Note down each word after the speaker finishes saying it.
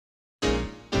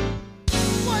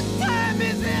time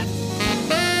is it?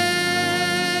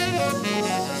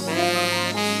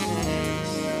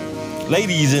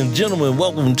 Ladies and gentlemen,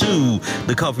 welcome to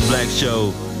the Coffee Black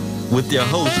Show with your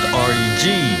host,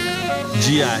 REG-GIE.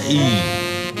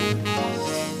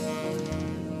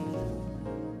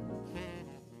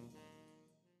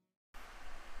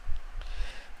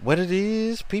 What it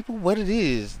is, people, what it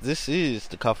is. This is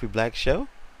the Coffee Black Show.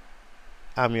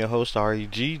 I'm your host,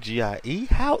 REG-GIE.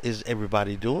 How is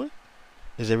everybody doing?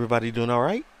 Is everybody doing all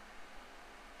right?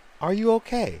 Are you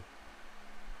okay?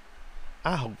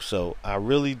 I hope so. I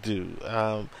really do.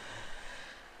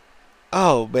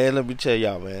 Oh man, let me tell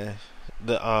y'all, man.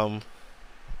 The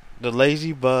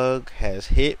lazy bug has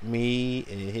hit me,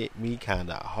 and it hit me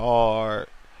kind of hard.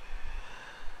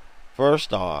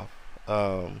 First off,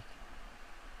 my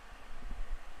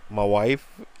wife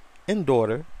and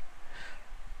daughter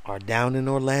are down in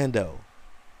Orlando.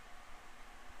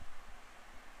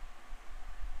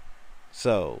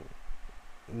 So,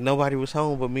 nobody was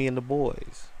home but me and the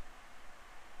boys.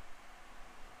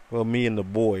 Well, me and the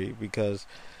boy, because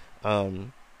my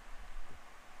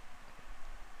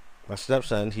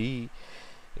stepson, he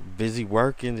busy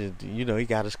working, and he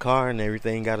got his car and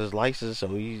everything, got his license,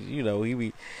 so he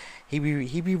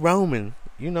be roaming.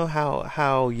 You know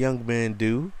how young men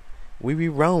do. We be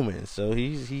roaming, so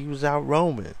he was out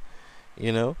roaming,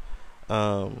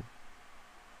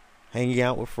 hanging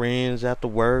out with friends after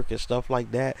work and stuff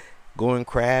like that, going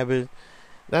crabbing.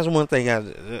 That's one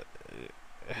thing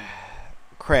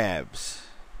crabs.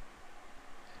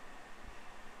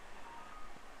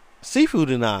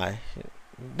 Seafood and I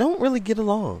don't really get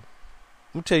along.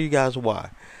 Let me tell you guys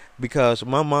why. Because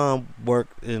my mom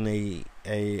worked in a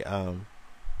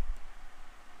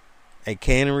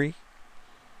cannery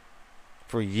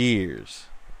for years,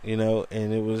 and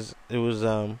it was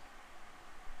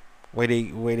where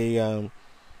they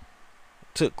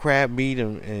took crab meat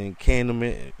and canned them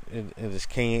in this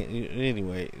can.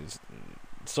 Anyway, it's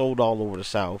sold all over the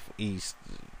southeast.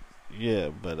 Yeah,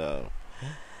 but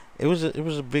it was a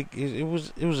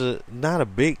not a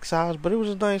big size, but it was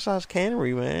a nice size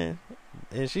cannery, man.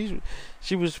 And she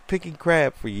was picking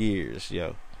crab for years,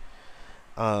 yo.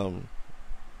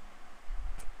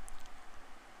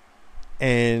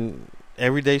 And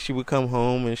every day she would come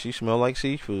home and she smelled like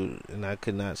seafood, and I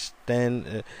could not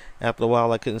stand. After a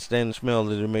while, I couldn't stand the smell.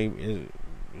 It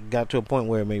got to a point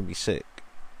where it made me sick,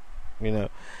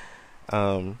 But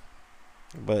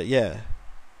yeah,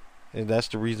 and that's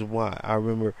the reason why. I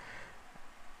remember.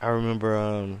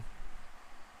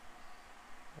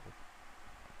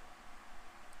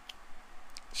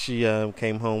 She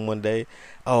came home one day.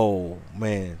 Oh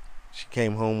man, she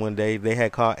came home one day. They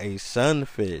had caught a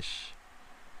sunfish.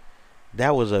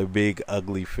 That was a big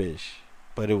ugly fish,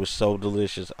 but it was so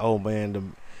delicious. Oh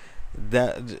man,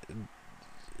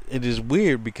 it is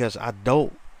weird because I'm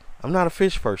not a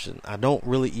fish person. I don't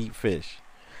really eat fish,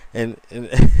 and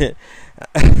the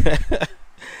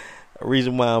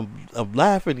reason why I'm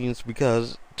laughing is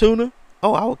because tuna.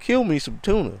 Oh, I would kill me some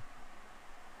tuna.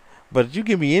 But if you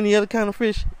give me any other kind of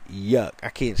fish, yuck, I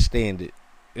can't stand it.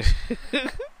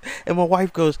 And my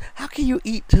wife goes, "How can you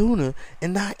eat tuna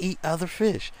and not eat other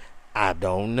fish?" I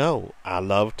don't know. I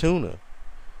love tuna.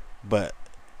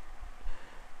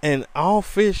 And all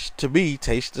fish to me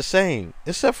taste the same,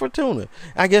 except for tuna.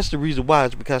 I guess the reason why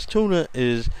is because tuna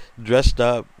is dressed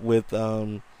up with,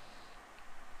 and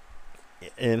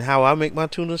how I make my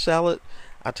tuna salad,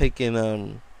 I take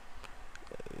and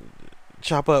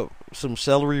chop up some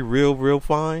celery real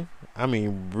fine. I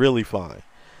mean, really fine.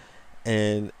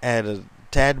 And add a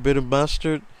tad bit of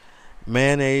mustard,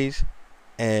 mayonnaise,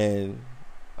 and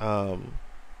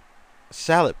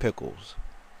salad pickles,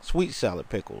 sweet salad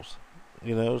pickles,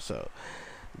 so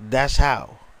that's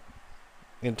how.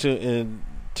 And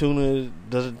tuna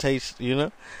doesn't taste,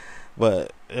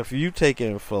 but if you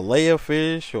taking fillet of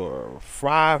fish or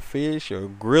fried fish or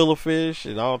grill of fish,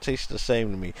 it all tastes the same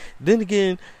to me. Then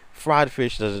again, fried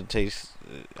fish doesn't taste.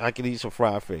 I can eat some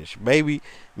fried fish, maybe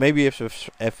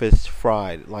if it's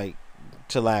fried like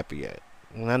tilapia.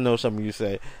 And I know some of you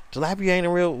say tilapia ain't a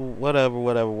real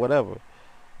whatever.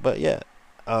 But yeah,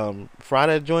 fry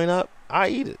that joint up, I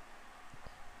eat it.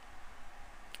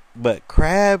 But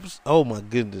crabs, oh my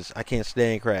goodness, I can't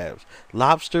stand crabs.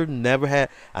 Lobster, I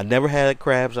never had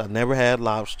crabs. I never had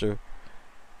lobster.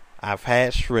 I've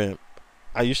had shrimp.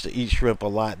 I used to eat shrimp a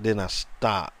lot, then I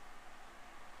stopped.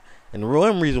 And the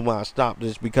one reason why I stopped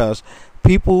is because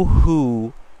people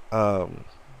who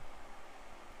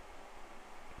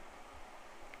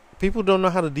people don't know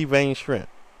how to devein shrimp.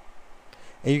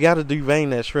 And you got to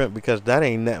devein that shrimp because that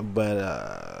ain't nothing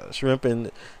but shrimp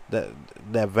and that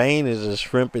that vein is a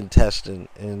shrimp intestine,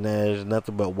 and there's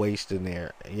nothing but waste in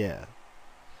there. Yeah,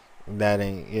 that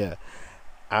ain't. Yeah,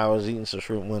 I was eating some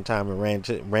shrimp one time and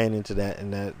ran into that,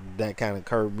 and that kind of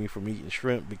curbed me from eating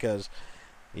shrimp because,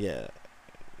 yeah,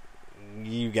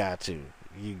 you got to.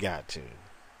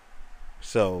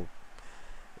 So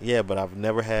yeah, but I've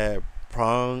never had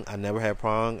prawn. I never had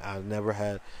prawn. I've never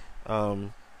had.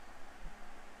 Um,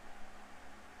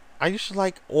 I used to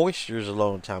like oysters a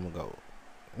long time ago.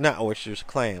 Not oysters,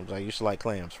 clams. I used to like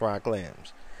clams, fried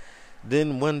clams.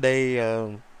 Then one day,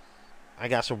 I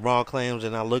got some raw clams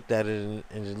and I looked at it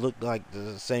and it looked like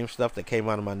the same stuff that came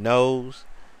out of my nose.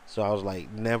 So I was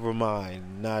like, never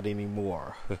mind, not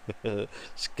anymore.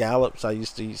 Scallops, I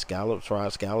used to eat scallops,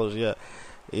 fried scallops, yeah.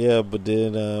 Yeah, but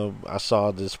then I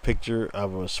saw this picture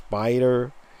of a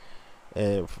spider,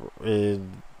 and it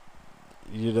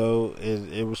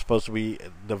was supposed to be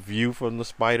the view from the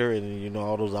spider, and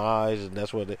all those eyes, and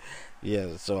that's what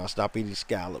yeah, so I stopped eating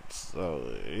scallops.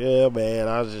 So yeah, man,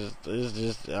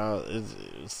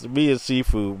 it's me and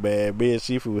seafood, man. Me and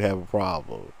seafood have a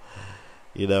problem,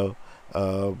 you know.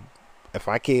 If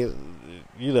I can't,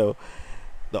 the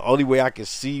only way I can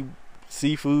see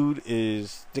seafood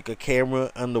is stick a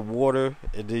camera underwater,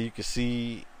 and then you can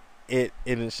see it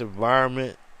in its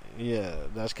environment. Yeah,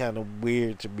 that's kind of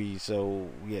weird to me. So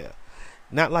yeah,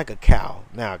 not like a cow.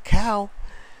 Now a cow,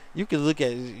 you can look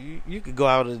at. You could go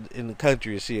out in the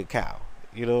country and see a cow.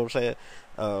 You know what I'm saying?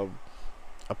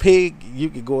 A pig, you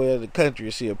can go in the country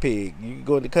and see a pig. You can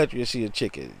go in the country and see a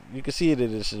chicken. You can see it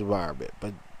in this environment.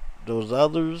 But those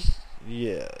others,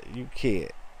 yeah, you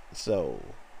can't. So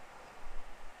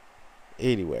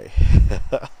anyway,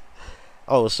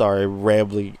 oh sorry,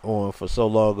 rambling on for so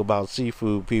long about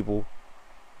seafood, people.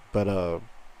 But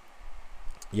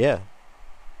yeah,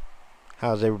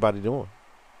 how's everybody doing?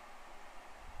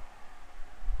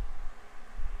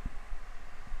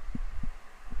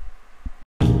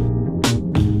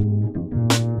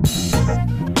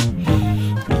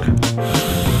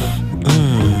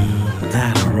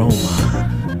 That aroma.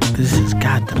 This has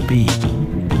got to be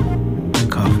the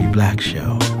Coffee Black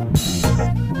Show.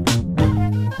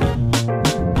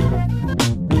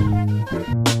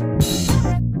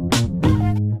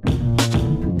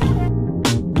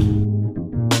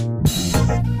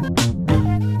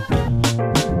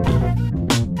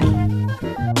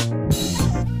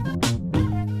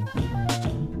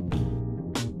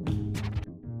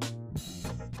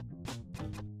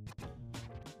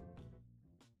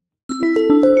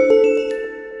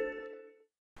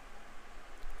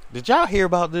 Did y'all hear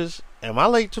about this? Am I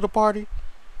late to the party?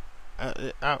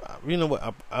 You know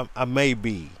what? I may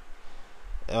be.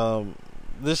 Um,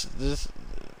 this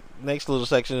next little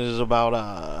section is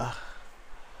about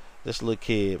this little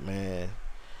kid, man.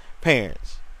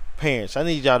 Parents. I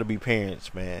need y'all to be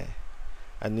parents, man.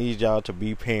 I need y'all to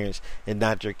be parents and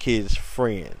not your kid's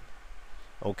friend.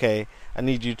 Okay? I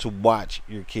need you to watch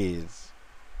your kids.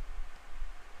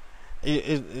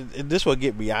 This will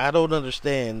get me. I don't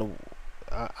understand.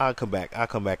 I'll come back. I'll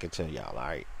come back and tell y'all. All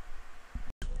right.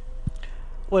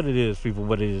 What it is, people.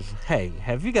 What it is. Hey,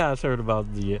 have you guys heard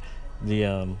about the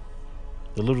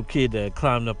little kid that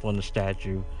climbed up on the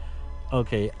statue?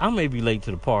 Okay, I may be late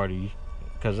to the party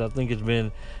because I think it's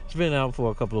been out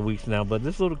for a couple of weeks now. But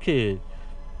this little kid,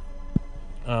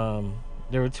 there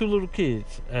were two little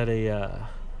kids at a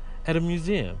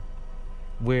museum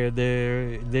where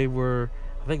they were.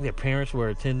 I think their parents were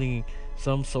attending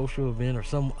some social event or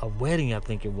a wedding, I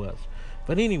think it was.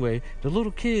 But anyway, the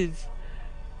little kids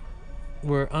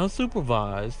were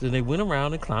unsupervised and they went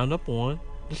around and climbed up on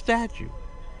the statue,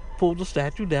 pulled the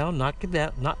statue down, knocked it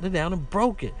down and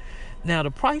broke it. Now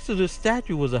the price of this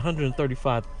statue was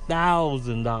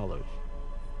 $135,000,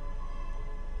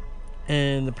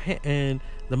 and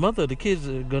the mother of the kids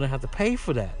are gonna have to pay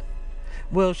for that.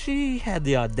 Well, she had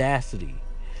the audacity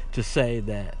to say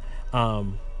that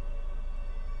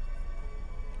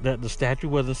that the statue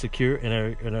wasn't secure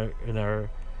and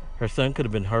her son could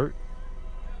have been hurt.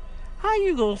 How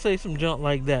you gonna say some junk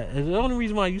like that? And the only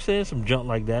reason why you saying some junk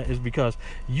like that is because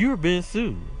you're being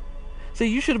sued. See,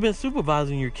 you should have been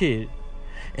supervising your kid,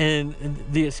 and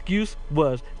the excuse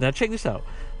was, now check this out.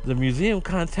 The museum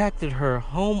contacted her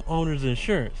homeowner's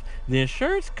insurance. The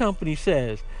insurance company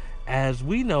says, as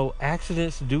we know,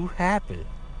 accidents do happen,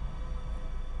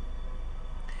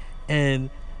 and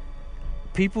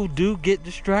people do get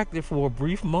distracted for a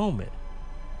brief moment,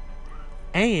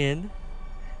 and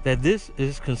that this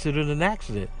is considered an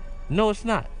accident. No, it's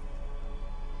not.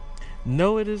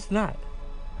 No, it is not.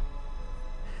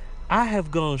 I have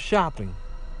gone shopping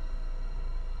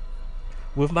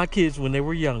with my kids when they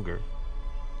were younger.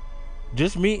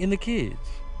 Just me and the kids.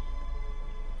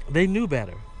 They knew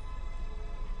better.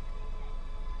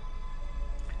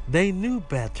 They knew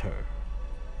better.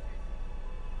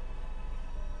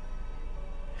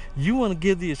 You want to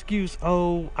give the excuse,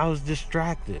 oh, I was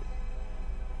distracted.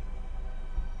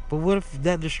 But what if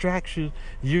that distraction,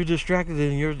 you're distracted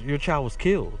and your child was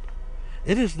killed?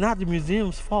 It is not the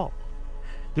museum's fault.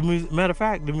 Matter of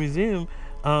fact, the museum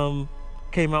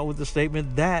came out with the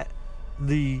statement that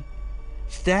the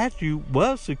statue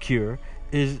was secure,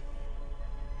 because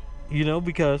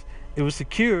it was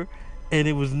secure and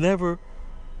it was never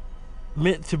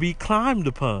meant to be climbed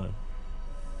upon.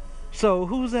 So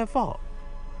who's at fault?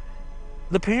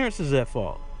 The parents is at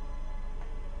fault.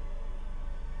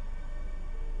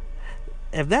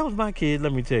 If that was my kid,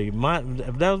 let me tell you,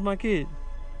 if that was my kid,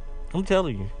 I'm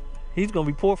telling you, he's gonna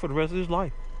be poor for the rest of his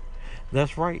life.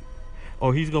 That's right.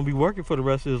 Or he's gonna be working for the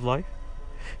rest of his life.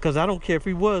 Because I don't care if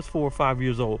he was 4 or 5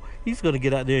 years old, he's gonna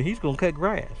get out there and he's gonna cut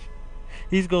grass.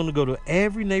 He's gonna go to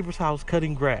every neighbor's house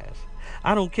cutting grass.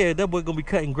 I don't care, that boy gonna be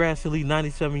cutting grass till he's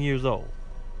 97 years old.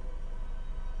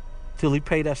 Till he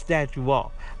pay that statue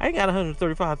off. I ain't got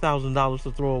 $135,000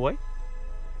 to throw away.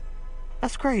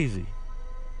 That's crazy.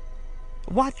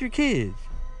 Watch your kids.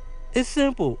 It's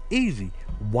simple, easy.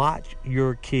 Watch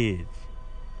your kids.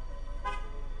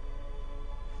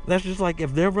 That's just like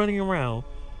if they're running around,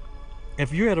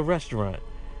 if you're at a restaurant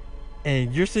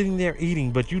and you're sitting there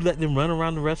eating, but you let them run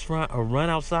around the restaurant or run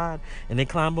outside and they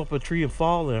climb up a tree and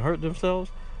fall and hurt themselves,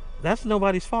 that's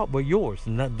nobody's fault but yours.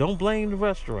 And don't blame the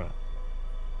restaurant.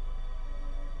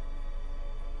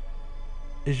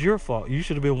 It's your fault. You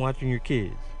should have been watching your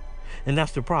kids. And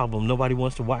that's the problem. Nobody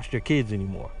wants to watch their kids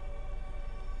anymore.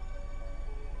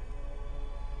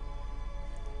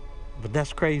 But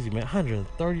that's crazy, man.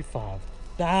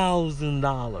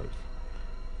 $135,000.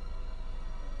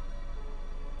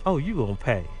 Oh, you gonna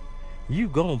pay. You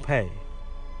gonna pay.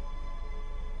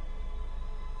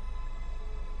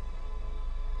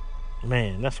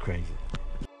 Man, that's crazy.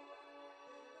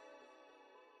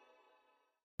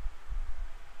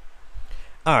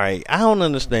 All right, I don't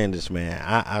understand this, man.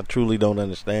 I truly don't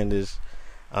understand this.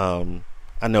 I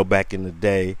know back in the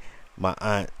day, my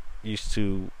aunt used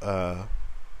to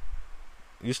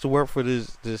work for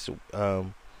this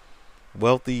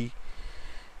wealthy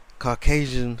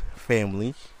Caucasian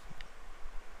family,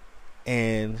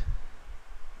 and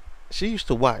she used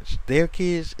to watch their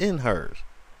kids and hers,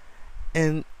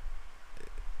 and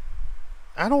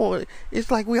it's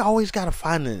like we always got to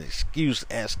find an excuse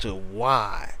as to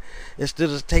why, instead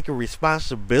of taking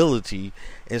responsibility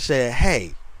and saying,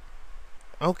 hey,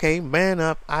 okay, man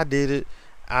up, I did it,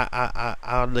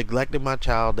 I neglected my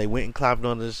child, they went and climbed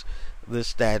on this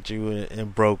statue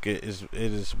and broke it, it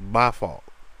is my fault.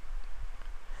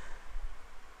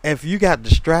 If you got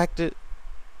distracted,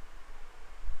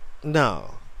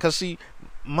 no, cause see,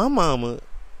 my mama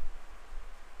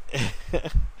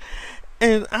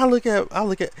and I look at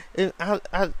and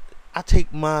I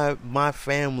take my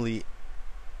family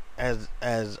as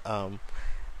a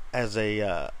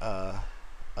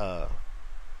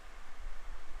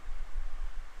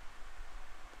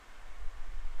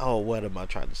oh, what am I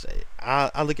trying to say?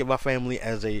 I look at my family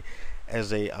as a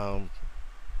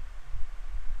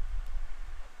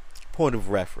point of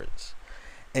reference.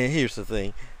 And here's the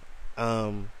thing,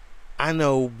 I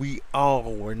know we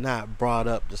all were not brought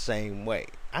up the same way.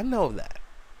 I know that.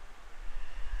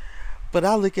 But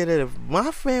I look at it, if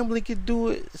my family could do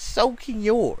it, so can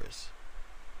yours.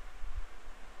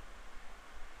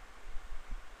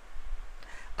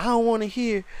 I don't want to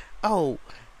hear, oh,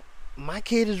 my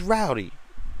kid is rowdy.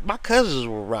 My cousins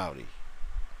were rowdy.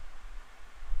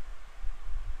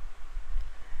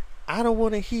 I don't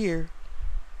want to hear,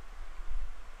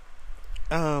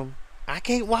 I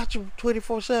can't watch them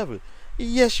 24/7.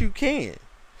 Yes, you can.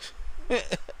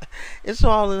 It's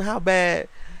all in how bad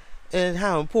and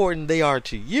how important they are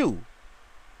to you.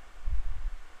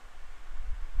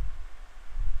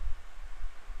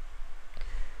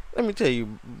 Let me tell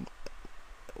you,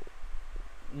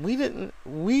 when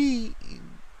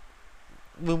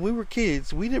we were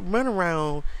kids, we didn't run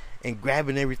around and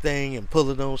grabbing everything and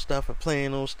pulling on stuff and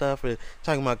playing on stuff and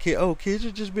talking about kids. Oh, kids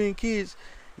are just being kids.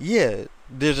 Yeah,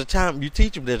 there's a time, you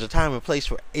teach them there's a time and place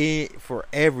for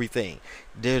everything.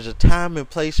 There's a time and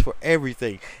place for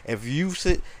everything. If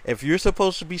you're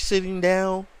supposed to be sitting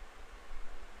down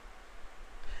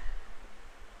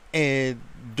and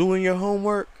doing your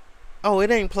homework, oh, it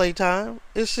ain't playtime.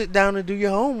 It's sit down and do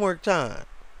your homework time.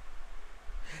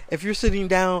 If you're sitting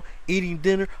down eating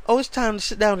dinner, oh, it's time to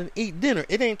sit down and eat dinner.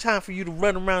 It ain't time for you to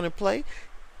run around and play.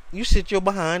 You sit your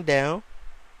behind down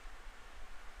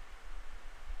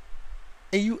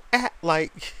and you act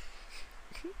like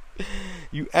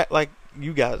You act like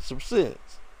you got some sense.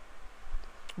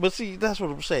 But see, that's what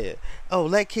I'm saying. Oh,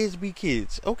 let kids be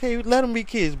kids. Okay, let them be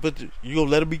kids, but you gonna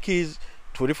let them be kids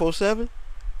 24/7?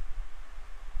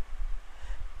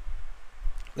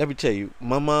 Let me tell you,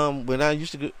 my mom, when I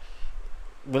used to go,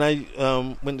 when I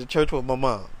went to church with my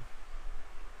mom,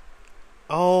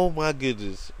 oh my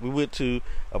goodness, we went to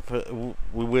a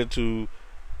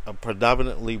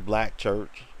predominantly black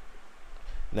church.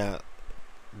 Now,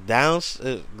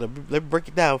 let me break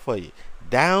it down for you.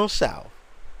 Down south,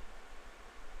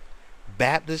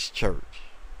 Baptist church.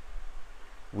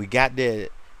 We got there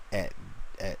at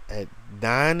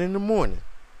 9 in the morning.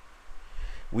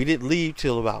 We didn't leave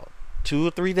till about 2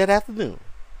 or 3 that afternoon,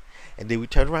 and then we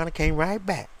turned around and came right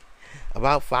back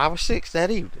about 5 or 6 that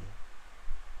evening,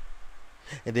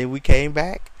 and then we came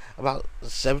back about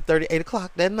 7:30, 8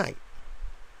 o'clock that night.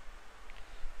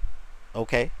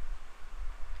 Okay,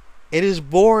 it is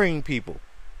boring, people.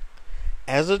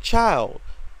 As a child,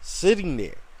 sitting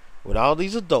there with all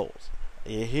these adults,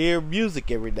 you hear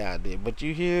music every now and then, but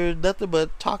you hear nothing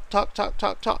but talk.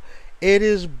 It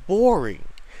is boring.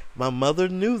 My mother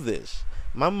knew this.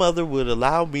 My mother would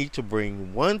allow me to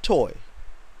bring one toy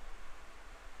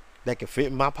that could fit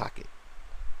in my pocket.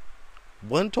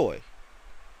 One toy.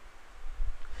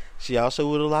 She also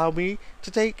would allow me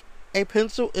to take a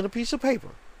pencil and a piece of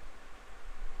paper.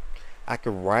 I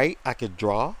could write, I could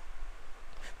draw,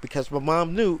 because my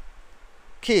mom knew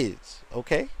kids,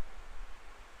 okay?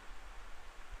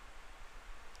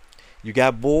 You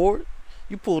got bored,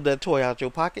 you pulled that toy out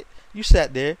your pocket, you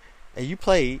sat there and you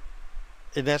played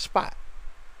in that spot.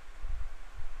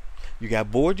 You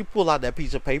got bored, you pull out that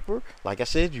piece of paper. Like I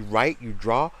said, you write, you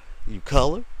draw, you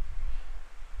color,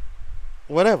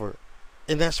 whatever,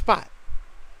 in that spot.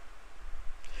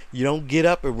 You don't get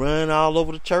up and run all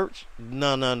over the church.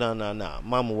 No.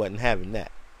 Mama wasn't having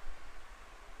that.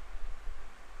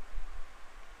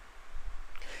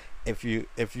 If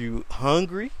you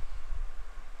hungry,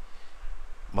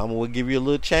 Mama will give you a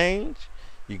little change.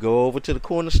 You go over to the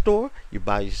corner store, you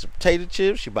buy you some potato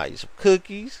chips, you buy you some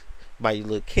cookies, buy you a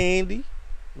little candy,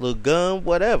 a little gum,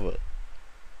 whatever.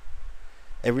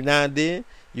 Every now and then,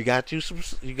 you got you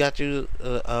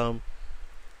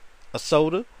a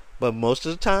soda, but most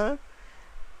of the time,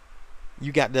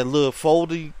 you got that little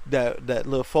folding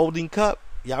little folding cup.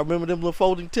 Y'all remember them little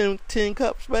folding tin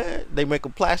cups, man? They make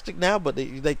them plastic now, but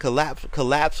they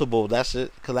collapsible. That's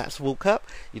it, collapsible cup.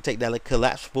 You take that little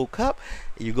collapsible cup,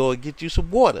 and you go and get you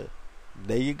some water.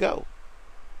 There you go.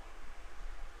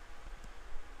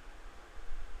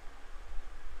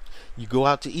 You go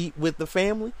out to eat with the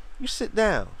family, you sit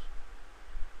down.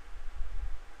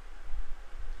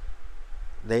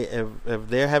 If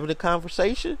they're having a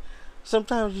conversation,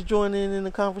 sometimes you join in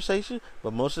the conversation,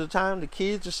 but most of the time the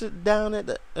kids are sitting down at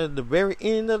the very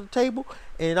end of the table,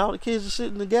 and all the kids are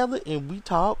sitting together, and we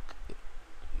talk,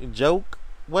 joke,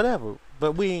 whatever.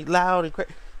 But we ain't loud and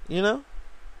crazy, you know.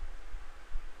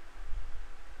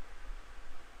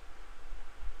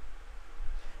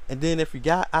 And then if you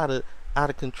got out of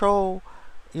control,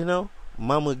 you know,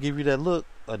 Mama give you that look,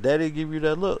 or Daddy give you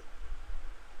that look.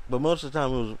 But most of the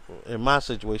time, it was, in my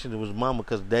situation, it was Mama,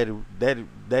 because Daddy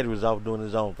was off doing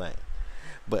his own thing.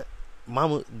 But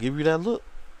Mama give you that look,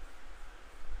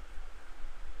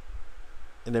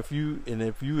 and if you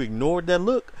ignored that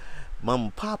look,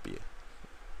 Mama pop you.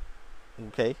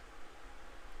 Okay,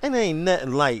 and there ain't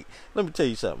nothing like. Let me tell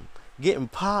you something. Getting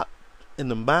popped in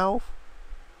the mouth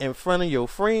in front of your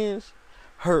friends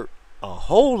hurt a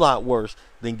whole lot worse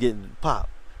than getting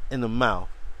popped in the mouth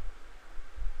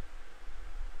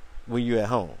when you're at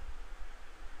home.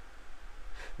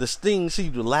 The sting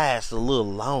seems to last a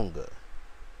little longer.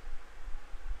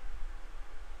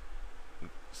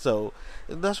 So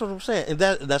that's what I'm saying. And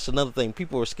that's another thing.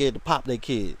 People are scared to pop their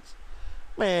kids.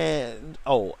 Man,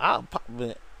 I'll pop,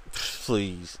 man.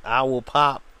 Please, I will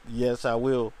pop. Yes, I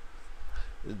will.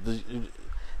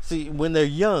 See, when they're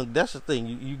young, that's the thing.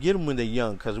 You get them when they're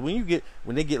young, because when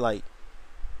they get like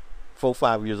 4 or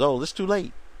 5 years old, it's too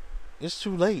late. It's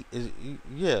too late.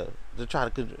 To try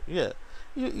to, yeah.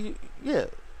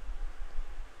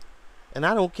 And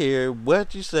I don't care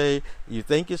what you say. You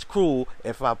think it's cruel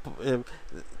if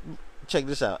check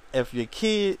this out. If your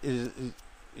kid is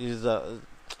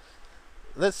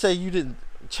let's say you didn't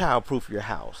childproof your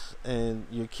house, and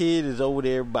your kid is over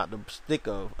there about to stick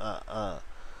a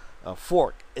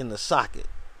fork in the socket,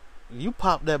 you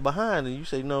pop that behind and you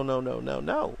say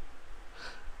no.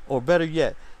 Or better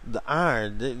yet, the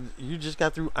iron. You just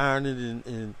got through ironing,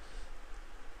 and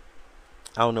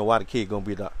I don't know why the kid gonna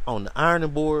be on the ironing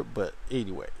board, but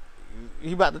anyway,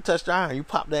 you about to touch the iron. You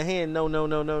pop that hand. No.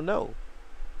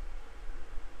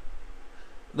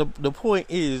 the point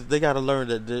is they got to learn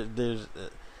that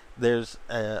there's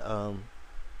a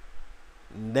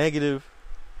negative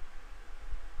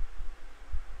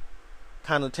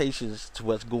connotations to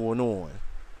what's going on.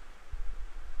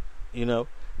 You know,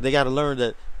 they got to learn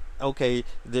that. Okay,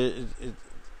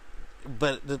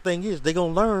 but the thing is, they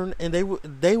gonna learn, and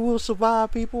they will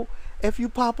survive. People, if you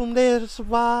pop them there to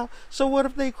survive. So what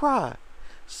if they cry?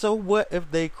 So what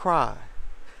if they cry?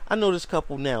 I know this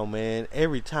couple now, man.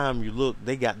 Every time you look,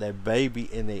 they got that baby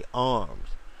in their arms.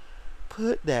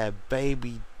 Put that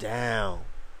baby down.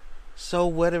 So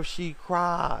what if she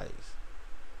cries?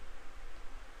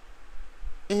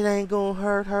 It ain't gonna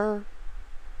hurt her.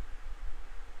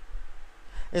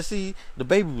 And see, the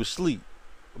baby was asleep.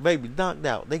 The baby knocked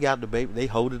out. They got the baby. They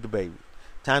holded the baby.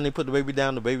 Time they put the baby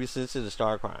down, the baby sensitive and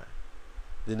start crying.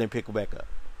 Then they pick her back up.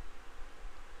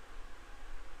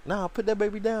 Nah, put that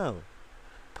baby down.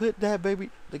 Put that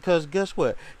baby, because guess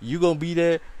what? You gonna be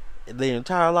there their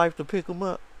entire life to pick them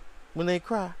up when they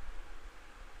cry.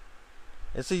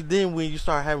 And see, then when you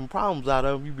start having problems out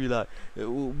of them, you be like,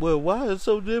 well, why is it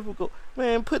so difficult?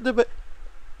 Man, put the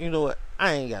you know what?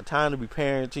 I ain't got time to be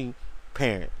parenting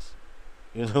parents.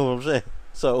 You know what I'm saying?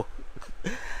 So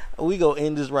we gonna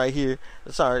end this right here.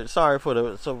 Sorry for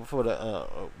the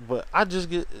but I just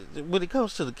get, when it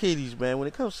comes to the kiddies, man. When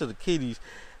it comes to the kiddies,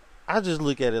 I just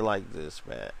look at it like this,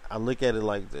 man. I look at it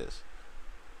like this.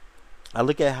 I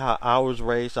look at how I was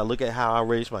raised. I look at how I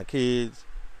raised my kids.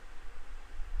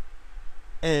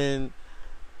 And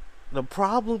the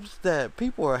problems that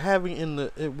people are having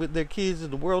with their kids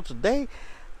in the world today,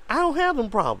 I don't have them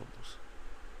problems.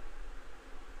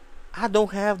 I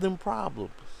don't have them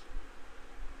problems.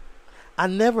 I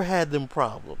never had them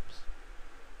problems.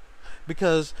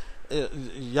 Because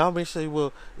y'all may say,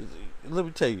 well, let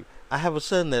me tell you, I have a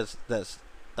son that's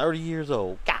 30 years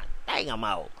old. God dang, I'm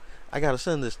old. I got a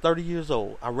son that's 30 years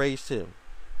old. I raised him.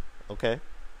 Okay?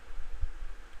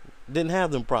 Didn't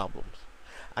have them problems.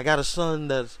 I got a son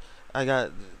I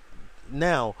got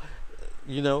now,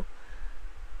 you know,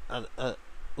 my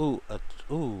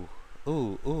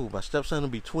stepson will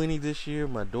be 20 this year.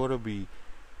 My daughter will be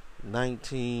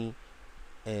 19.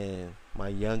 And my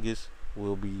youngest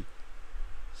will be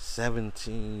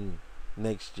 17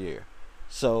 next year.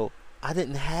 So I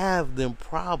didn't have them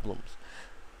problems.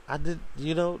 I did,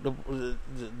 you know, the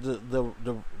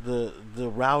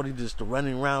rowdiness, the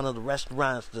running around of the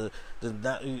restaurants, the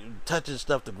touching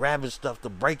stuff, the grabbing stuff, the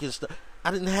breaking stuff.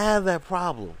 I didn't have that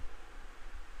problem.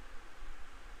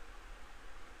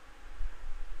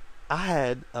 I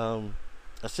had a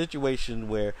situation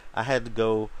where I had to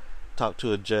go talk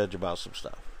to a judge about some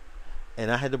stuff,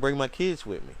 and I had to bring my kids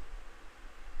with me.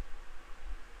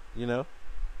 You know,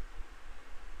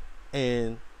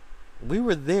 and we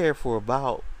were there for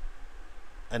about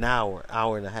an hour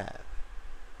and a half,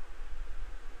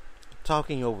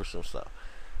 talking over some stuff.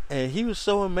 And he was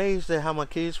so amazed at how my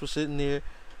kids were sitting there,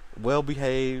 well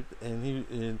behaved,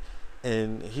 and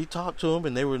he talked to them,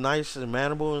 and they were nice and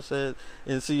mannerable, and said,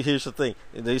 and see, here's the thing,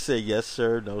 and they said, yes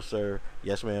sir, no sir,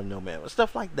 yes ma'am, no ma'am,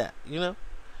 stuff like that, you know,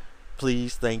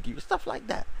 please, thank you, stuff like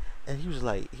that. And he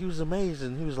was amazed,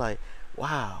 and he was like,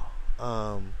 wow,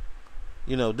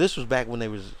 you know, this was back when they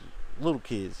was little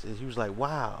kids, and he was like,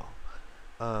 wow,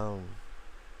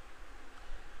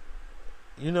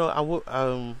 you know,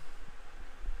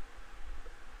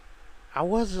 I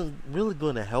wasn't really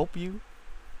going to help you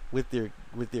with their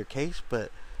case,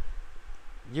 but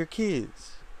your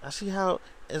kids, I see how,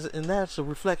 and that's a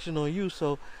reflection on you.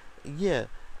 So yeah,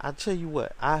 I tell you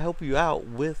what, I help you out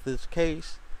with this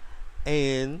case,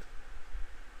 and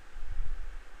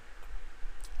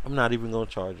I'm not even going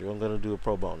to charge you. I'm going to do a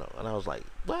pro bono. And I was like,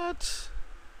 what?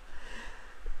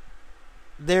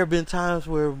 There have been times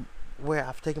where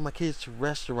I've taken my kids to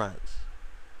restaurants,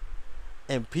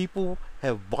 and people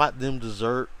have bought them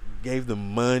dessert, gave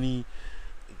them money,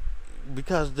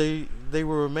 because they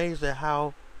were amazed at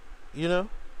how, you know.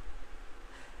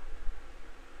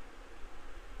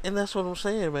 And that's what I'm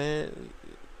saying, man.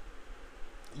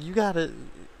 You gotta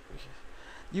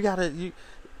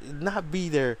not be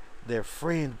their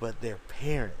friend, but their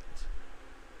parent.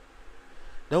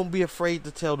 Don't be afraid to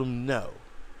tell them no.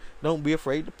 Don't be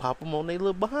afraid to pop them on their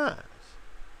little behinds.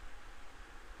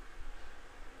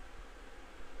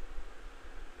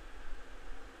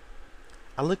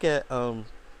 I look at the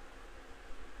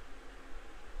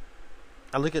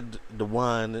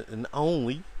one and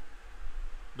only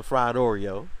the fried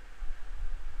Oreo,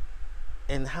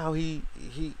 and how he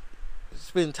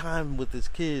spend time with his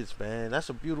kids, man. That's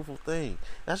a beautiful thing.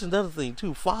 That's another thing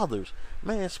too. Fathers,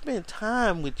 man, spend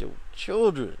time with your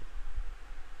children.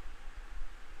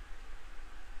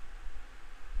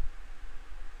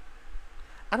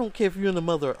 I don't care if you and the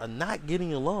mother are not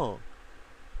getting along.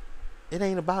 It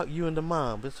ain't about you and the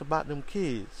mom. It's about them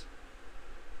kids.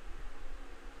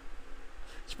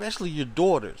 Especially your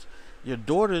daughters. Your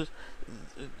daughters,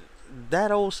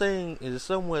 that old saying is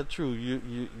somewhat true.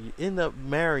 You end up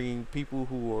marrying people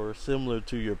who are similar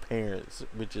to your parents,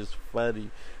 which is funny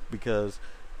because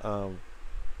I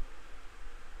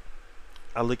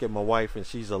look at my wife and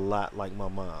she's a lot like my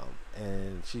mom,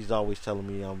 and she's always telling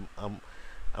me I'm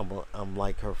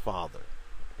like her father.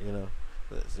 You know,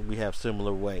 we have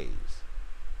similar ways.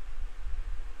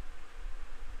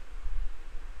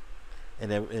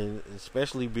 And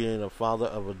especially being a father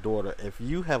of a daughter, if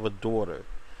you have a daughter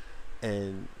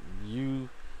and you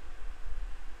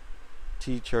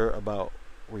teach her about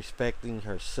respecting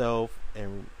herself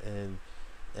and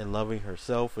loving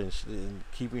herself and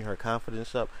keeping her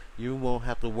confidence up, you won't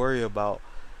have to worry about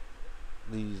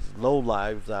these low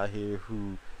lives out here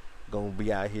who gonna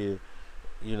be out here,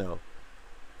 you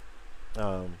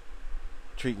know,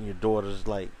 treating your daughters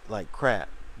like crap,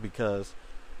 because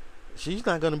she's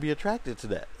not going to be attracted to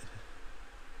that.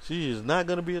 She is not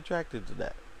going to be attracted to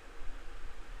that.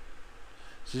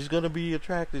 She's going to be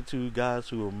attracted to guys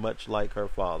who are much like her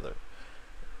father.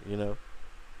 You know,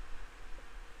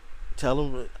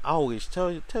 always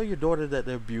tell your daughter that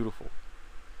they're beautiful.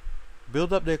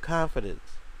 Build up their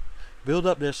confidence. Build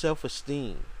up their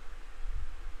self-esteem.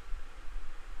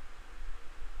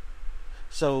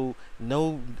 So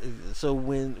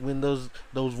when those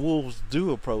wolves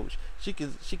do approach, she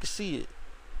can see it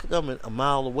coming a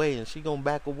mile away, and she gonna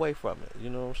back away from it. You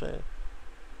know what I'm saying?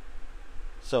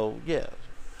 So yeah.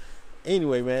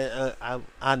 Anyway, man,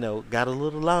 I know got a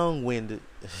little long-winded,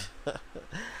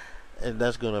 and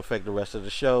that's gonna affect the rest of the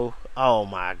show. Oh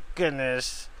my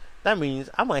goodness, that means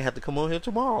I might have to come on here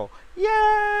tomorrow.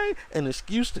 Yay! An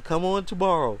excuse to come on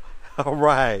tomorrow. All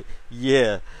right,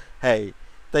 yeah. Hey.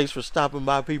 Thanks for stopping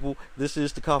by, people. This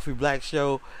is the Coffee Black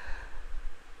Show.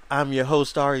 I'm your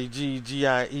host,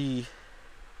 REGGIE,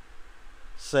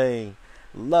 saying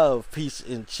love, peace,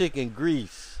 and chicken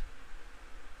grease.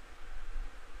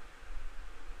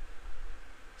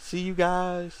 See you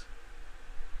guys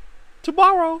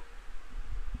tomorrow.